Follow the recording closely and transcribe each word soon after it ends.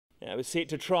Now we're set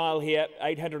to trial here,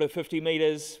 850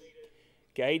 metres.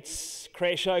 Gates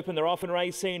crash open, they're off and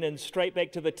racing, and straight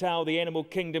back to the tail, the Animal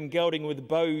Kingdom gelding with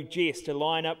Beau Jest to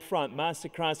line up front. Master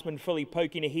Craftsman Philly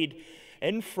poking ahead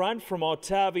in front from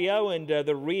Ottavio, and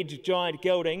the Red Giant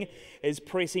gelding is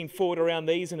pressing forward around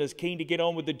these and is keen to get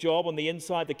on with the job. On the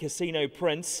inside, the Casino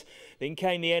Prince. Then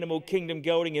came the Animal Kingdom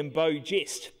gelding and Beau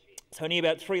Jest. It's only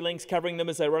about 3 lengths covering them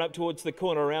as they run up towards the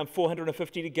corner, around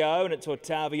 450 to go, and it's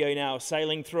Ottavio now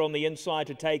sailing through on the inside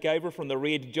to take over from the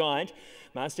Red Giant.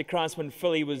 Master Craftsman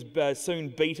Philly was soon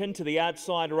beaten. To the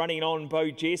outside, running on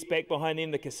Beau Jest. Back behind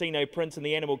them, the Casino Prince and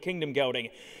the Animal Kingdom gelding.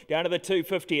 Down to the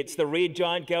 250, it's the Red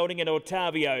Giant gelding and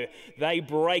Ottavio. They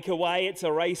break away. It's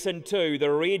a race in two. The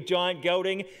Red Giant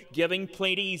gelding giving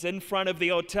plenties in front of the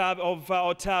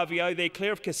Ottavio. They're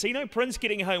clear of Casino Prince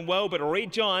getting home well, but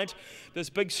Red Giant, this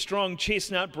big strong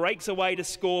chestnut, breaks away to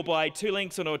score by 2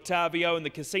 lengths on Ottavio, and the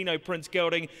Casino Prince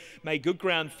gelding made good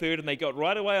ground third, and they got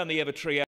right away on the other trio.